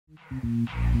Here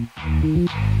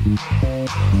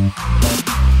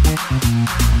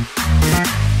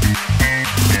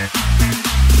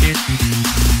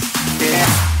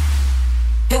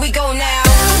we go now.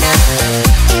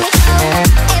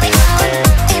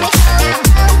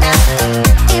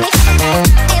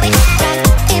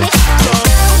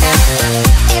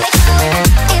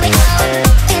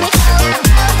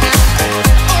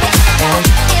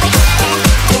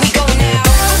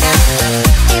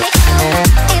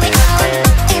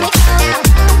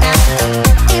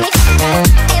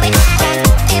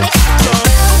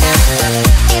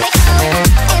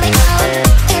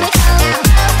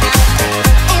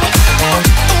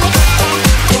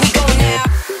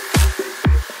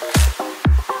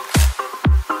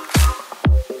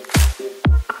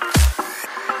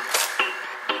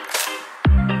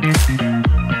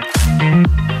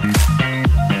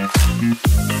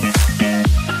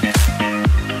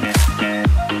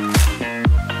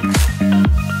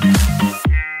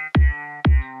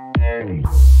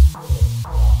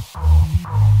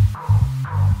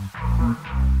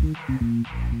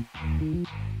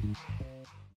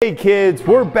 Hey kids,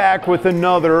 we're back with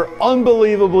another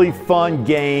unbelievably fun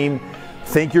game.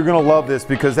 Think you're gonna love this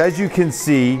because as you can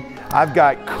see, I've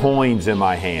got coins in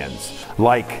my hands,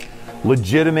 like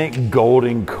legitimate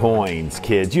golden coins,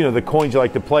 kids. You know, the coins you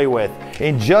like to play with.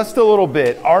 In just a little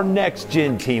bit, our next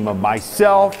gen team of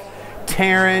myself,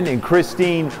 Taryn, and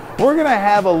Christine, we're gonna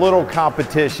have a little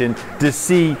competition to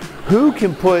see who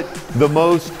can put the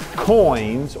most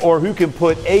coins or who can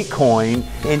put a coin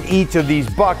in each of these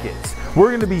buckets. We're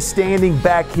going to be standing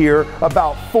back here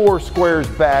about 4 squares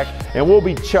back, and we'll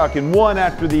be chucking one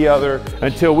after the other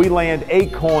until we land a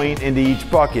coin into each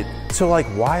bucket. So like,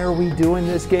 why are we doing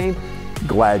this game?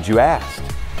 Glad you asked.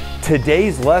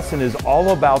 Today's lesson is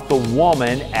all about the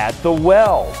woman at the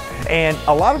well. And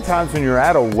a lot of times when you're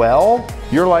at a well,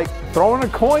 you're like throwing a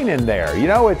coin in there. You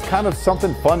know, it's kind of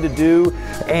something fun to do.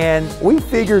 And we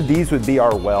figured these would be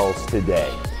our wells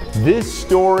today. This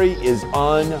story is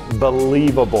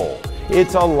unbelievable.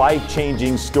 It's a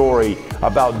life-changing story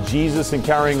about Jesus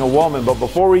encountering a woman. But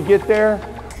before we get there,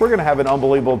 we're going to have an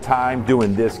unbelievable time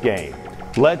doing this game.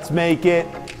 Let's make it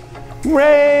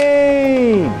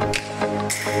rain!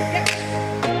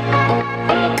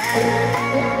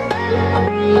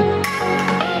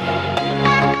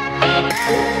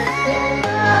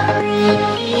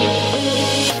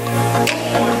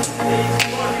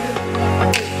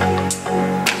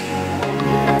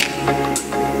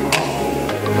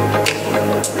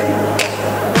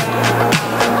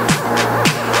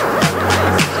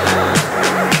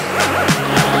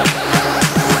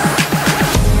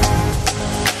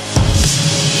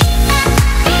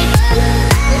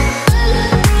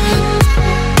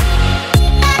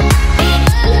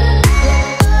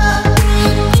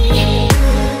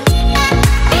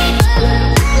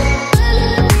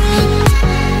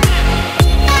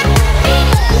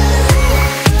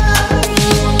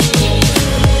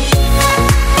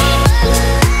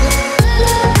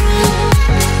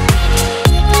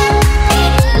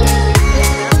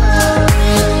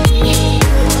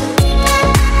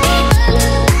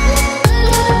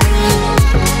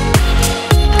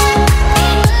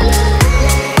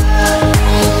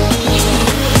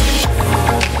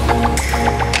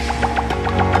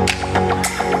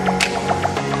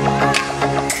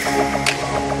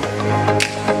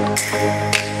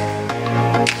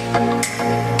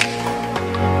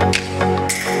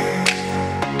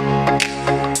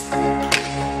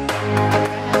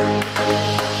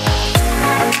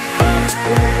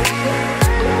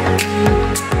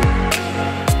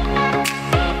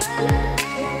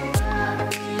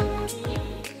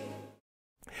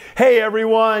 Hey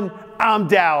everyone, I'm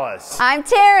Dallas. I'm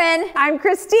Taryn. I'm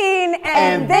Christine.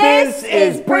 And this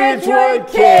is Bridgewood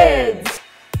Kids.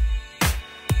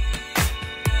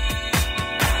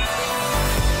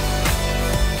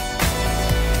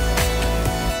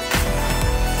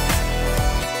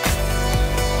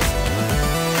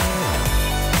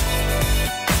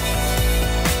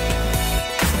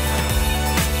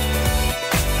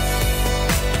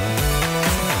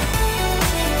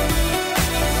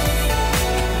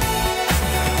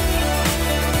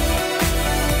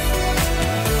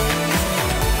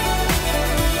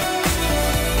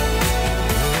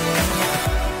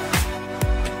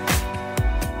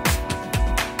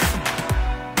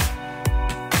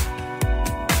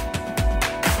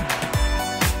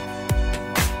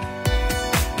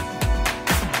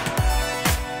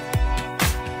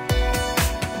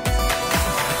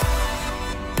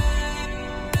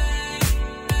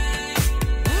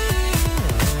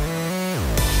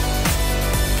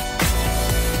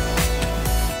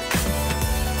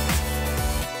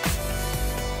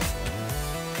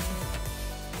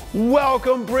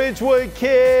 Welcome, Bridgewood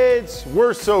Kids.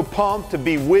 We're so pumped to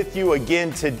be with you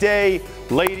again today.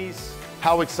 Ladies,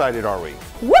 how excited are we?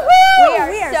 Woohoo!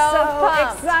 We are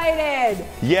so excited.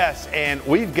 Yes, and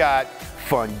we've got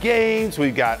fun games.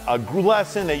 We've got a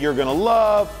lesson that you're gonna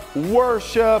love,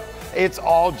 worship. It's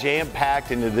all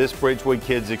jam-packed into this Bridgewood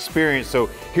Kids experience. So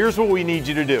here's what we need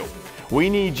you to do. We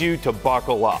need you to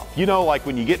buckle up. You know, like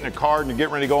when you get in a car and you're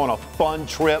getting ready to go on a fun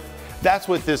trip, that's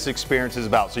what this experience is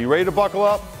about. So you ready to buckle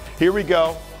up? Here we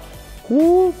go.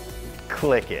 Woo,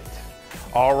 click it.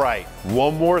 All right,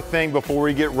 one more thing before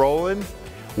we get rolling.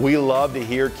 We love to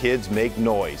hear kids make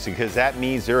noise because that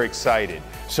means they're excited.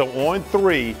 So on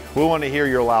 3, we want to hear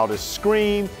your loudest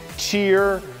scream,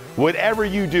 cheer, whatever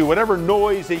you do, whatever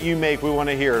noise that you make, we want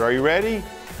to hear it. Are you ready?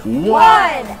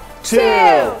 1, 2,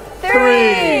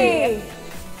 3.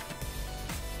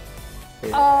 Oh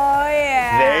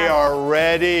yeah. They are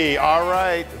ready. All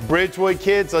right, Bridgewood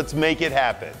Kids, let's make it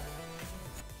happen.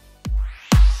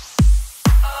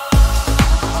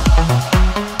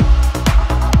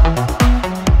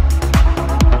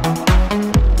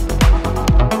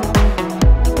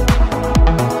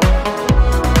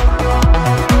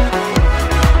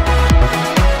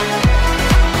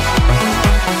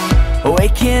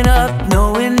 Waking up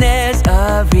knowing there's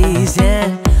a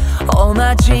reason. All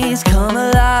my dreams come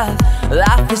alive.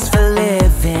 Life is for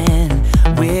living.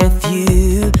 With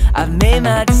you, I've made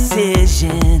my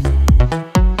decision.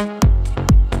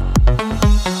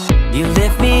 You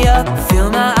lift me up, fill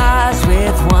my eyes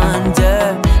with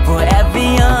wonder. Forever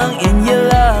young in your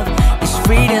love, this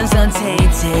freedom's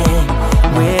untainted.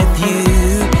 With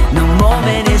you, no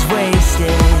moment is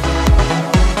wasted.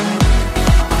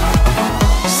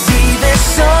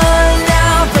 Sun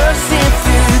now bursting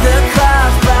through the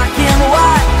clouds, black and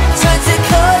white, turn to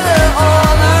color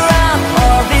all around.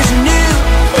 All is new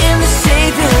in the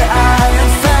Savior I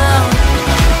have found.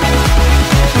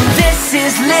 This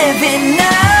is living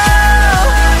now.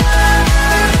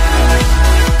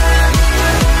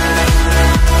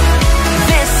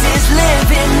 This is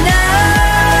living now.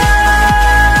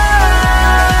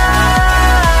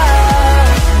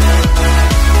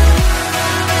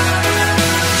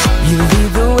 You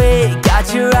lead the way,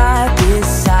 got you right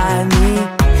beside me.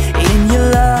 In your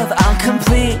love, I'm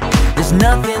complete. There's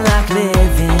nothing like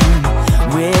living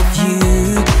with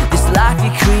you. This life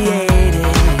you created,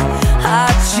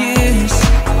 I choose.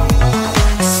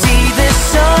 See the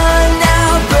sun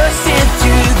now bursting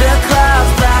through the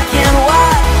clouds, black and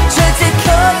white, turn to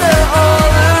color all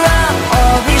around.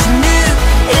 All is new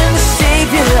in the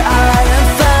Savior I have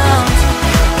found.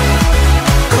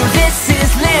 Oh, this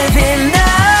is living now.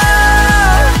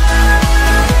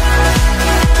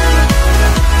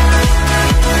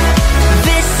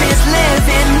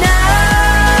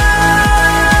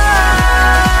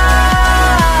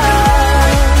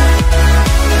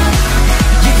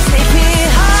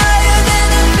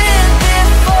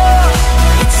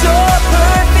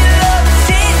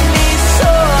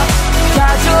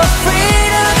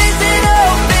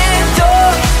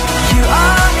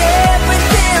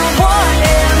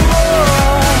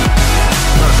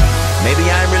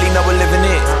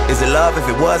 If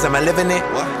it was, am I living it?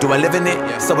 Do I live in it?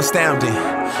 So astounding.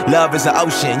 Love is an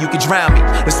ocean, you can drown me.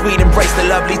 The sweet embrace, the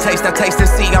lovely taste, I taste and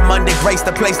see. I'm under grace,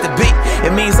 the place to be.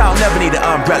 It means I'll never need an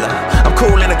umbrella. I'm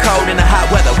cool in the cold, in the hot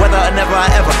weather. Whether or never I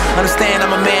ever understand,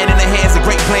 I'm a man in the hands of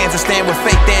great plans. I stand with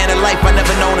faith there in a life I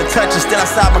never known to touch. And still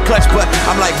outside my clutch, but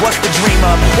I'm like, what's the dream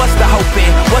of? What's the hope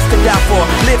in? What's the die for?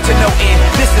 Live to no end.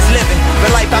 This is living.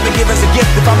 The life I've been given's a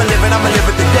gift. If I'm a living, I'ma live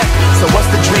it to death. So what's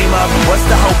the dream of? What's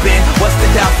the hope in? What's the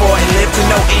die for? And live to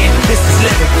no end. This is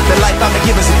living. The life I've been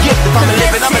given's a gift. If I'm a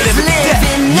living, I'ma live it to death.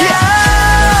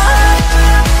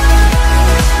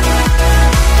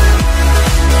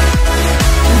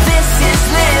 This is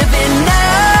living now.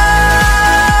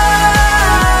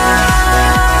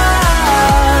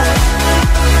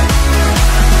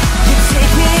 You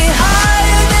take me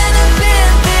higher than I've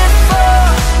been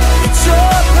before. It's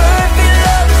your perfect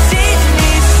love that sees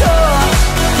me soar.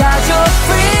 God, your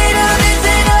freedom is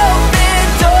an open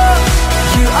door.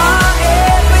 You are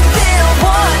everything I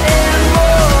want and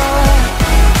more.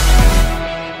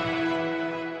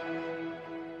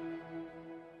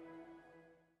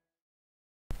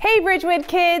 Hey Bridgewood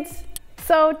Kids!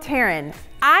 So Taryn,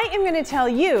 I am going to tell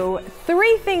you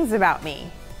 3 things about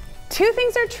me. 2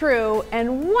 things are true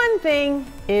and 1 thing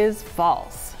is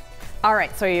false. All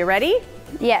right, so are you ready?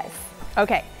 Yes.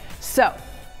 Okay, so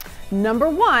number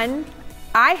 1,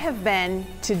 I have been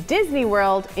to Disney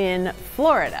World in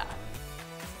Florida.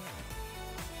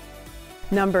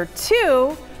 Number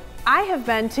 2, I have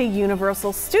been to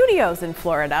Universal Studios in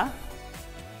Florida.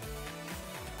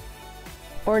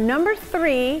 Or number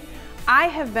 3, I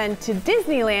have been to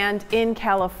Disneyland in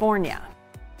California?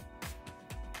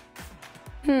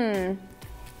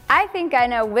 I think I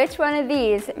know which one of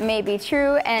these may be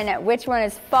true and which one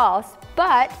is false,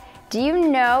 but do you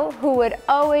know who would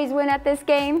always win at this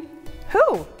game?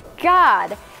 Who?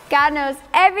 God. God knows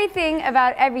everything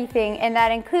about everything, and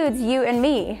that includes you and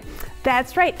me.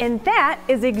 That's right, and that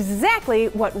is exactly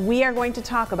what we are going to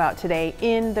talk about today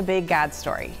in the Big God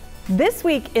Story. This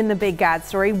week in the Big God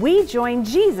Story, we join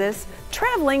Jesus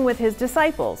traveling with his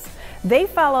disciples. They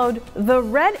followed the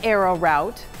red arrow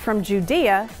route from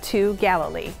Judea to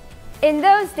Galilee. In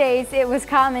those days, it was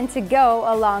common to go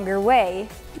a longer way.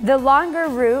 The longer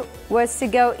route was to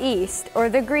go east, or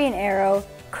the green arrow,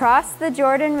 cross the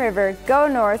Jordan River, go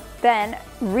north, then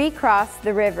recross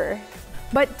the river.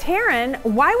 But Taryn,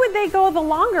 why would they go the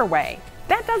longer way?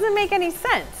 That doesn't make any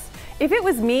sense. If it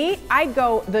was me, I'd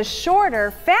go the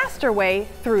shorter, faster way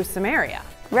through Samaria.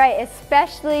 Right,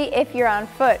 especially if you're on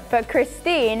foot. But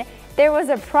Christine, there was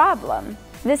a problem.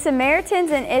 The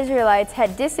Samaritans and Israelites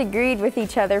had disagreed with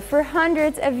each other for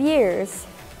hundreds of years.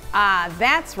 Ah,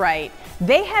 that's right.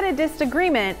 They had a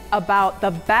disagreement about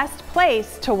the best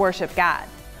place to worship God.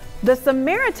 The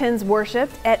Samaritans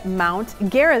worshiped at Mount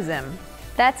Gerizim.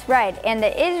 That's right, and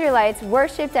the Israelites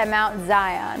worshiped at Mount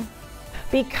Zion.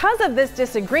 Because of this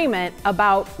disagreement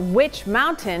about which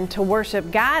mountain to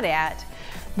worship God at,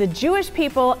 the Jewish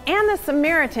people and the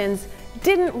Samaritans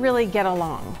didn't really get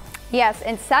along. Yes,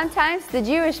 and sometimes the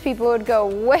Jewish people would go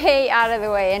way out of the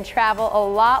way and travel a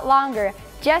lot longer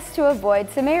just to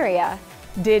avoid Samaria.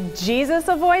 Did Jesus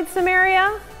avoid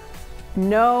Samaria?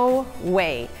 No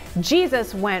way.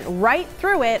 Jesus went right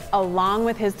through it along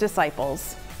with his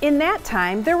disciples. In that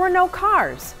time, there were no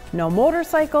cars, no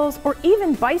motorcycles, or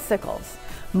even bicycles.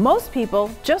 Most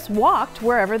people just walked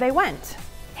wherever they went.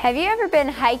 Have you ever been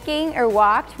hiking or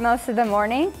walked most of the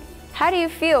morning? How do you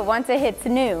feel once it hits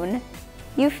noon?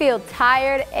 You feel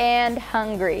tired and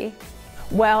hungry.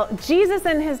 Well, Jesus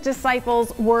and his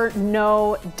disciples were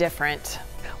no different.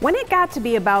 When it got to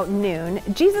be about noon,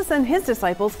 Jesus and his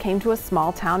disciples came to a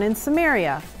small town in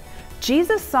Samaria.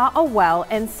 Jesus saw a well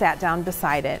and sat down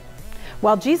beside it.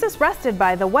 While Jesus rested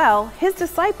by the well, his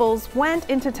disciples went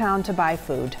into town to buy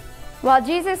food. While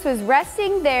Jesus was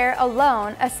resting there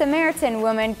alone, a Samaritan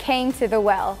woman came to the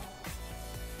well.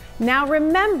 Now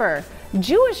remember,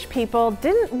 Jewish people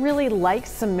didn't really like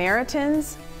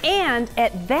Samaritans, and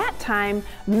at that time,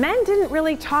 men didn't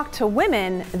really talk to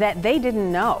women that they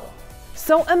didn't know.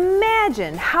 So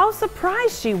imagine how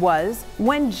surprised she was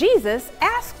when Jesus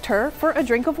asked her for a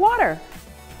drink of water.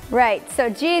 Right, so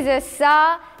Jesus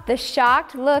saw the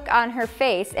shocked look on her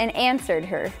face and answered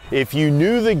her. If you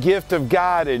knew the gift of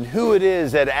God and who it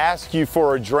is that asked you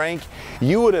for a drink,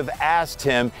 you would have asked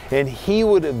him and he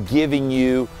would have given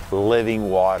you living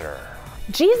water.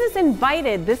 Jesus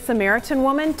invited this Samaritan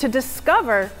woman to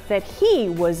discover that he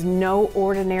was no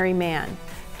ordinary man.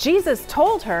 Jesus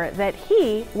told her that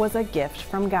he was a gift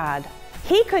from God.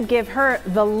 He could give her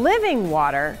the living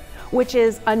water, which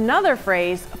is another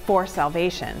phrase for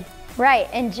salvation.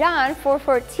 Right, in John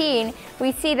 4:14,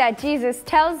 we see that Jesus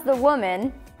tells the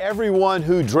woman, Everyone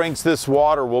who drinks this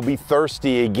water will be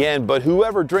thirsty again, but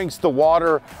whoever drinks the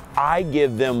water I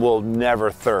give them will never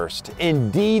thirst.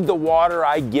 Indeed, the water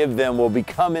I give them will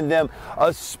become in them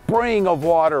a spring of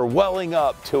water welling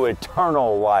up to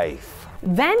eternal life.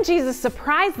 Then Jesus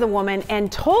surprised the woman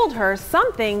and told her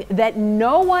something that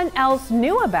no one else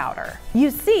knew about her.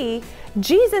 You see,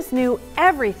 Jesus knew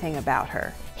everything about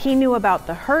her. He knew about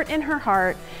the hurt in her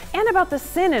heart and about the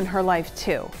sin in her life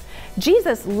too.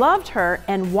 Jesus loved her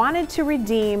and wanted to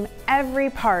redeem every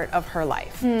part of her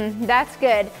life. That's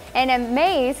good. And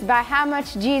amazed by how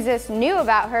much Jesus knew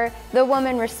about her, the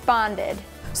woman responded,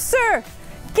 Sir,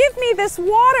 give me this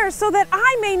water so that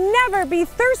I may never be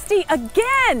thirsty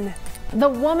again. The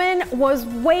woman was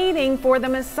waiting for the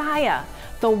Messiah,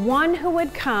 the one who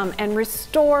would come and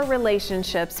restore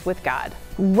relationships with God.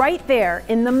 Right there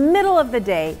in the middle of the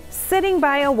day, sitting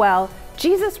by a well,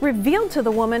 Jesus revealed to the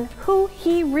woman who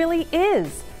he really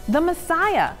is, the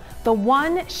Messiah, the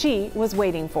one she was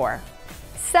waiting for.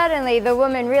 Suddenly, the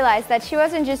woman realized that she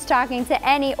wasn't just talking to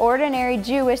any ordinary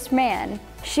Jewish man.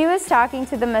 She was talking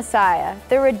to the Messiah,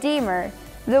 the Redeemer,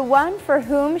 the one for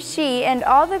whom she and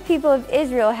all the people of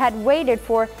Israel had waited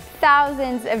for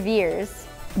thousands of years.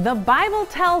 The Bible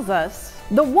tells us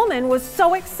the woman was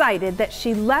so excited that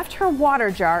she left her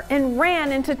water jar and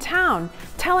ran into town,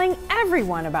 telling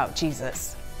everyone about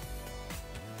Jesus.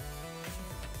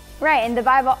 Right, and the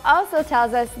Bible also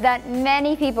tells us that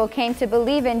many people came to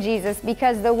believe in Jesus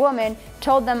because the woman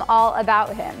told them all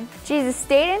about him. Jesus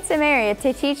stayed in Samaria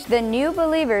to teach the new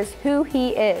believers who he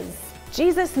is.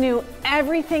 Jesus knew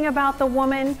everything about the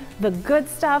woman, the good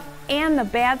stuff and the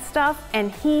bad stuff,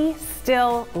 and he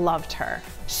still loved her.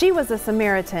 She was a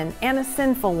Samaritan and a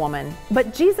sinful woman,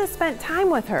 but Jesus spent time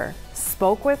with her,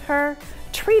 spoke with her,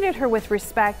 treated her with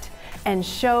respect, and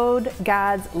showed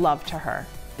God's love to her.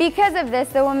 Because of this,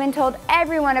 the woman told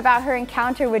everyone about her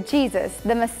encounter with Jesus,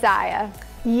 the Messiah.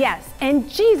 Yes, and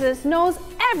Jesus knows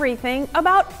everything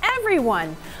about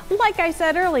everyone. Like I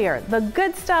said earlier, the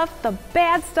good stuff, the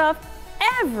bad stuff,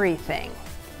 everything.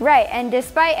 Right, and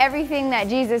despite everything that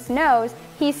Jesus knows,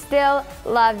 he still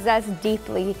loves us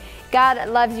deeply. God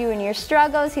loves you in your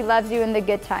struggles, he loves you in the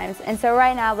good times. And so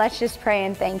right now, let's just pray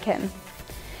and thank him.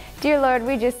 Dear Lord,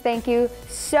 we just thank you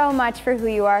so much for who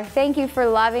you are. Thank you for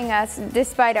loving us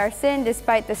despite our sin,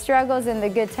 despite the struggles and the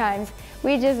good times.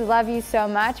 We just love you so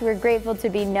much. We're grateful to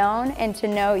be known and to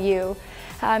know you.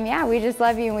 We just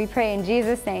love you and we pray in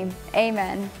Jesus' name.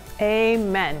 Amen.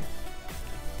 Amen.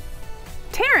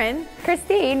 Taryn.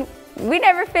 Christine, we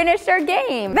never finished our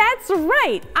game. That's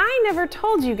right. I never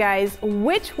told you guys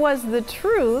which was the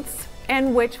truths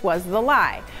and which was the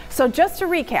lie. So just to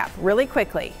recap really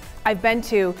quickly, I've been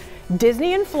to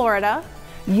Disney in Florida,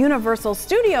 Universal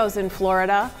Studios in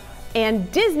Florida, and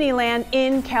Disneyland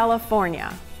in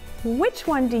California. Which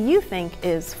one do you think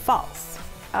is false?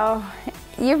 Oh,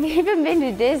 you've even been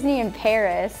to Disney in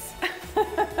Paris.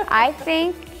 I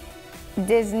think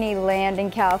Disneyland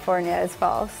in California is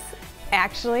false.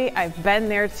 Actually, I've been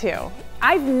there too.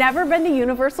 I've never been to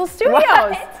Universal Studios.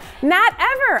 What? Not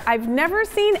ever. I've never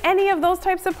seen any of those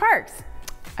types of parks.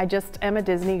 I just am a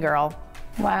Disney girl.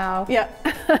 Wow. Yeah.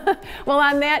 Well,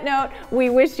 on that note, we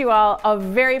wish you all a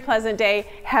very pleasant day.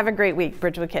 Have a great week,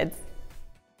 Bridgewood Kids.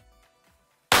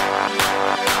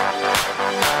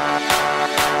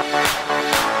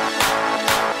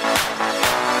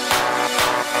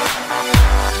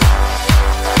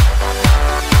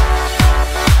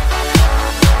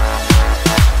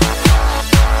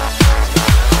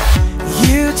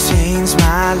 You changed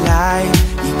my life.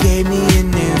 You gave me a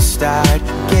new start.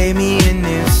 Gave me a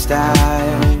new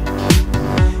start.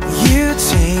 You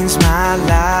changed my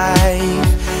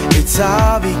life. It's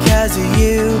all because of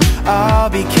you. All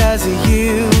because of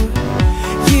you.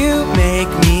 You make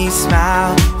me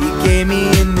smile. You gave me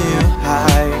a new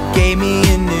heart. Gave me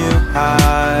a new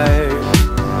heart.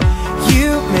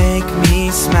 You make me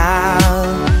smile.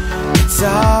 It's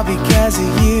all because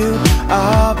of you.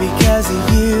 All because of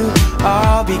you.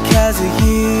 All because of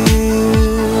you.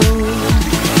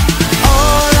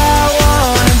 All I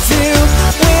wanna do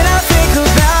when I think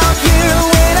about you,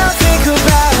 when I think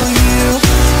about you,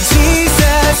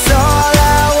 Jesus, all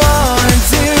I wanna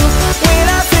do when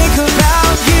I think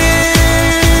about you,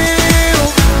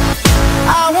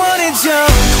 I wanna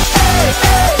jump, hey,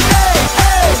 hey, hey,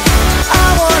 hey, I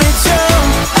wanna jump,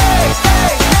 hey,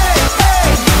 hey, hey, hey,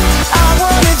 I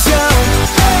wanna jump,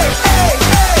 hey, hey,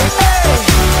 hey, hey,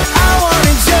 I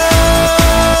wanna jump,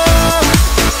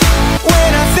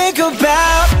 when I think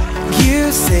about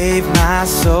you. Saved my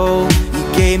soul. You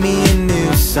gave me a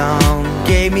new song.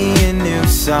 Gave me a new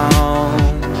song.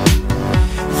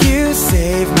 You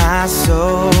saved my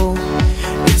soul.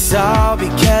 It's all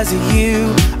because of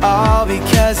you. All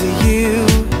because of you.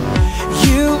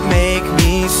 You make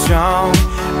me strong.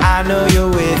 I know you're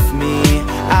with me.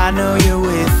 I know you're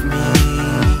with me.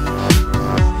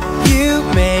 You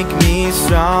make me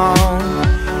strong.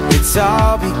 It's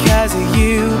all because of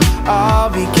you. All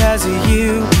because of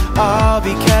you. All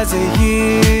because of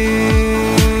you.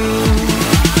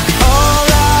 All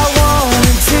I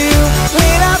wanna do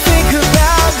when I think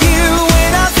about you,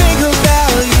 when I think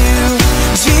about you,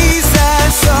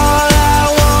 Jesus, all I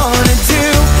wanna do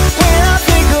when I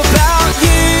think about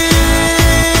you,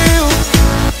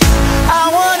 I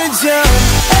wanna jump,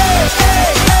 hey, hey,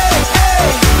 hey,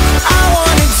 hey, I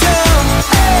wanna jump,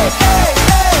 hey, hey,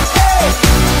 hey, hey,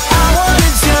 I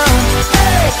wanna jump,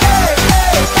 hey, hey,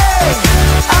 hey, hey,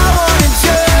 I wanna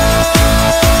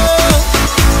jump.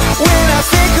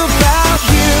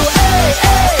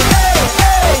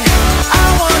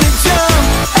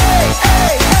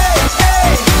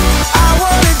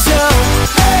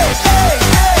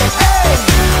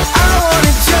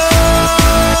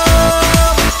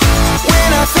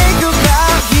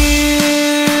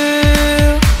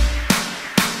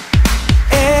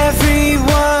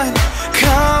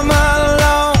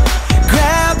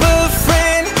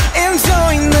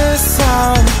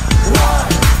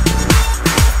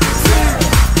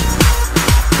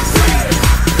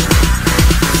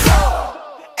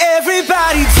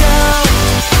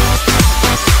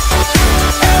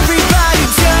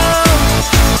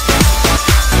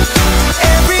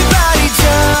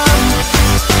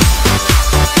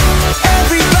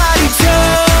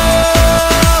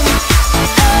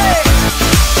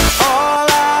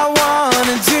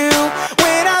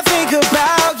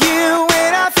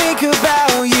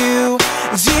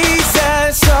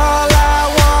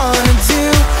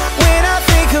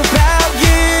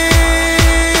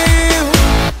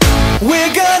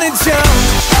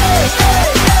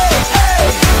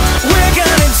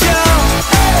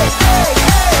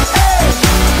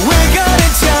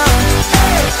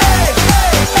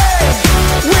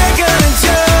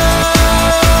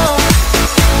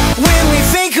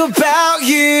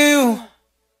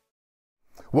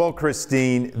 Well,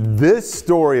 Christine, this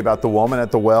story about the woman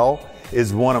at the well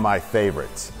is one of my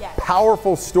favorites. Yes.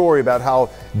 Powerful story about how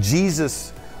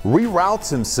Jesus reroutes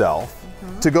himself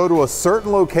to go to a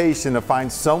certain location to find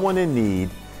someone in need,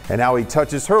 and how he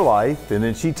touches her life, and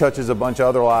then she touches a bunch of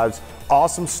other lives.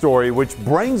 Awesome story, which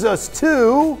brings us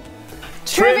to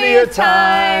Trivia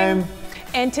time!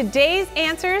 And today's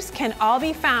answers can all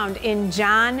be found in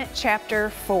John chapter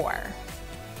 4.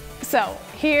 So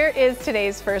here is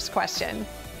today's first question.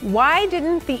 Why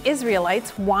didn't the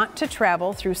Israelites want to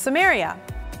travel through Samaria?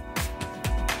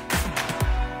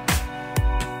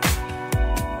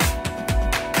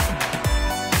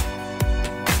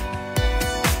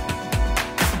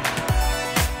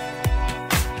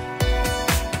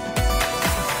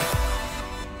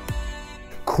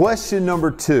 Question number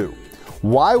 2.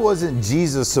 Why wasn't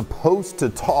Jesus supposed to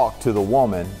talk to the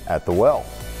woman at the well?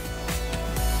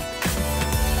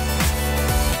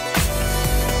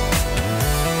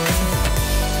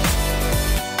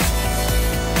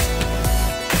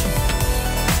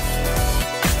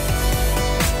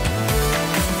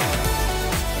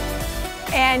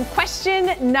 And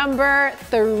question number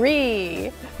 3.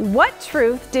 What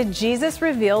truth did Jesus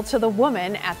reveal to the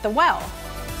woman at the well?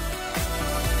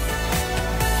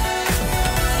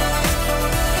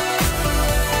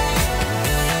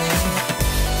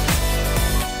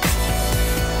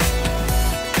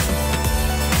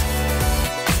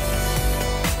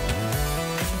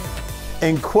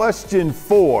 And question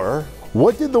 4,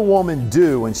 what did the woman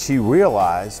do when she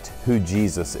realized who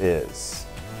Jesus is?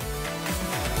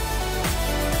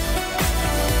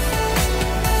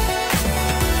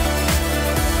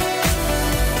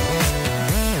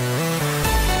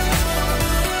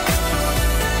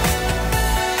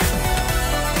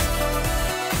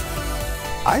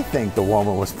 I think the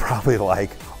woman was probably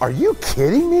like, are you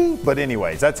kidding me? But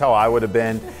anyways, that's how I would have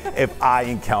been if I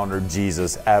encountered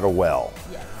Jesus at a well.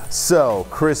 Yes. So,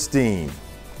 Christine,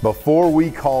 before we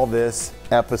call this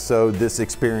episode, this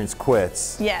experience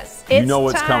quits, yes, you know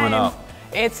what's coming up.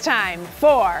 It's time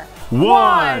for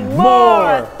One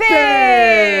More Thing!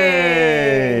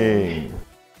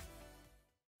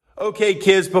 Okay,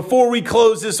 kids, before we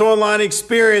close this online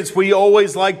experience, we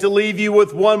always like to leave you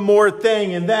with one more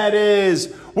thing, and that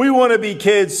is, we want to be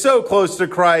kids so close to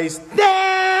Christ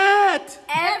that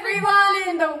everyone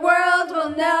in the world will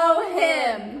know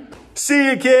him. See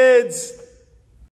you, kids!